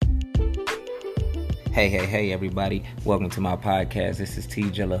Hey, everybody. Welcome to my podcast. This is T.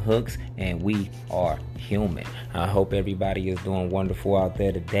 Jilla Hooks, and we are human. I hope everybody is doing wonderful out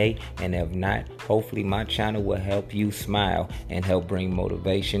there today, and if not, hopefully my channel will help you smile and help bring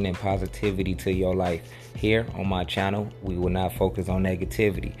motivation and positivity to your life. Here on my channel, we will not focus on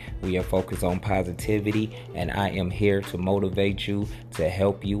negativity. We are focused on positivity, and I am here to motivate you, to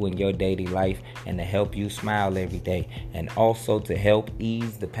help you in your daily life, and to help you smile every day, and also to help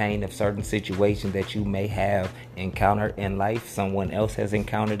ease the pain of certain situations that you may have encountered in life, someone else has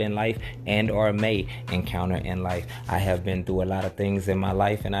encountered in life, and or may encounter in life. I have been through a lot of things in my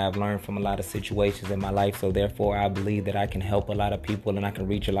life, and I have learned from a lot of situations in my life, so therefore I believe that I can help a lot of people and I can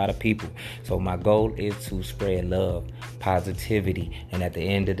reach a lot of people. So my goal is to spread love, positivity, and at the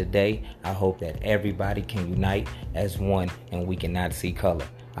end of the day, I hope that everybody can unite as one and we cannot see color.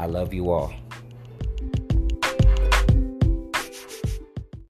 I love you all.